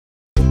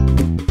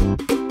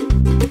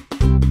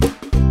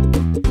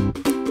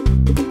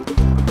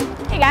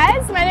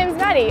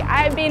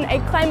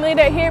climb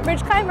leader here at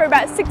BridgeClimb for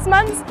about 6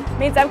 months.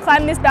 Means I've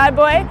climbed this bad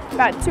boy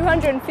about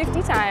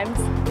 250 times.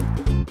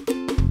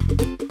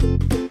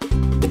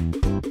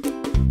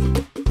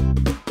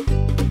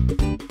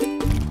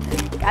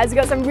 Guys, we've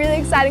got some really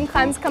exciting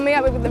climbs coming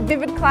up. We've got the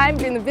BridgeClimb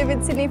during the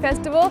Vivid Sydney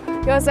Festival.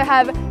 We also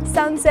have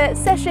sunset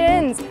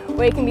sessions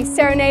where you can be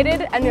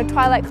serenaded and your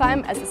twilight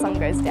climb as the sun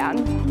goes down.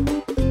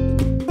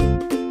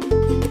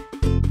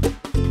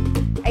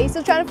 Are you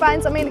still trying to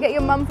find something to get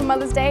your mum for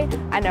Mother's Day?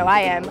 I know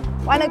I am.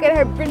 Why not get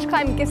her a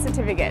BridgeClimb gift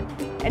certificate?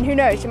 And who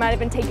knows, she might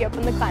even take you up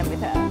on the climb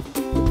with her.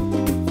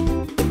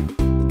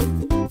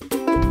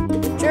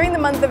 During the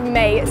month of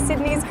May,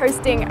 Sydney is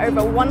hosting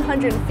over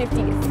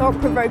 150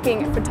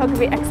 thought-provoking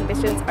photography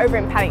exhibitions over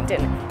in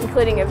Paddington,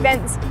 including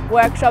events,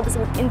 workshops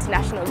with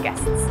international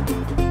guests.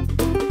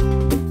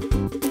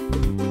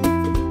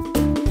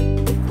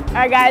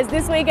 Alright guys,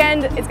 this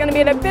weekend it's going to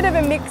be a bit of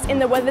a mix in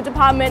the weather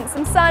department.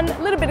 Some sun,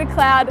 a little bit of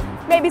cloud,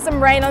 maybe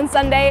some rain on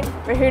Sunday,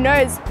 but who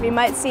knows, we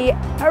might see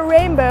a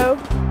rainbow.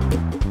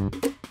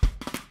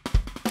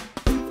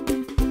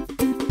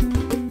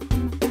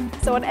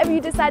 So whatever you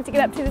decide to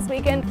get up to this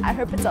weekend, I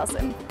hope it's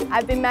awesome.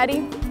 I've been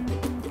Maddie.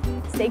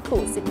 Stay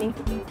cool, Sydney.